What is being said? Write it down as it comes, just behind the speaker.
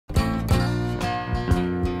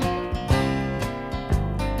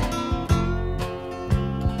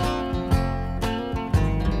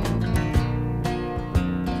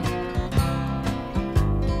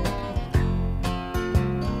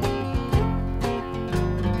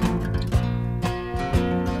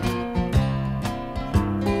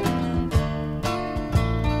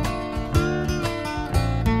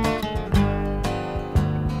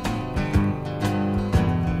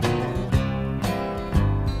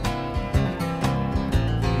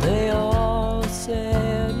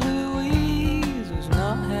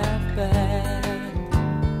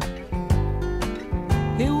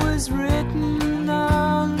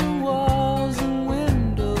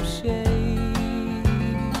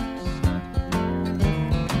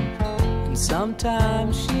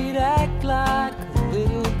Sometimes she'd act like a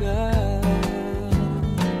little girl.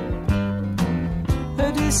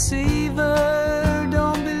 A deceiver,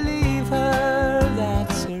 don't believe her,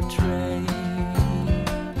 that's her trait.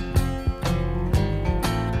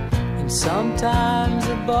 And sometimes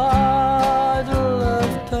a bottle of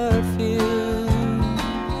perfume,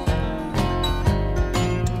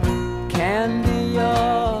 candy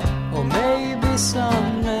or maybe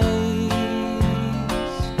some lace.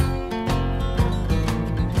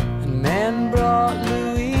 Men brought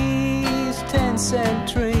Louise 10-cent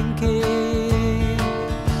trinkets,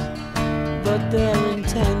 but their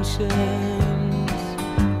intentions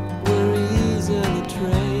were easily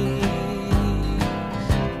traced.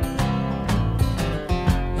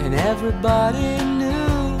 And everybody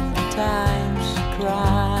knew the time she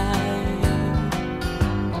cried.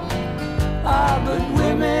 Ah, but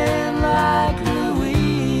women like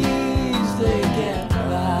Louise, they get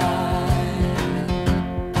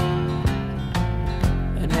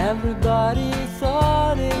everybody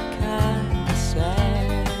thought it kinda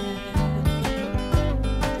sad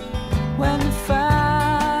when they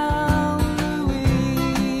found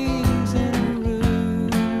Louise in a room.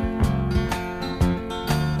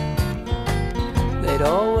 They'd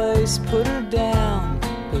always put her down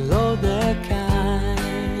below their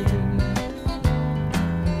kind.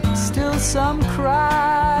 Still some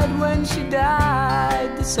cried when she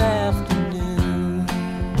died this afternoon.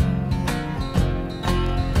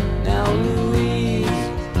 Now Louise,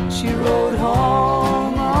 she rode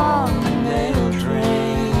home on the mail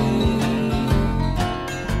train.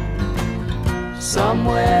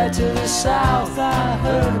 Somewhere to the south I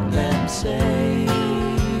heard them say,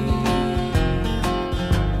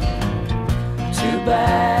 too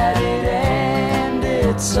bad it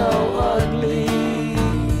ended so ugly.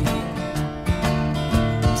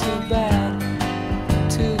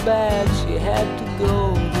 Too bad she had to go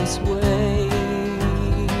this way.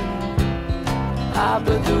 Ah,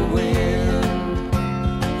 but the wind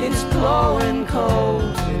is blowing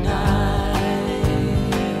cold tonight.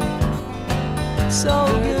 So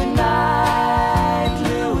good night.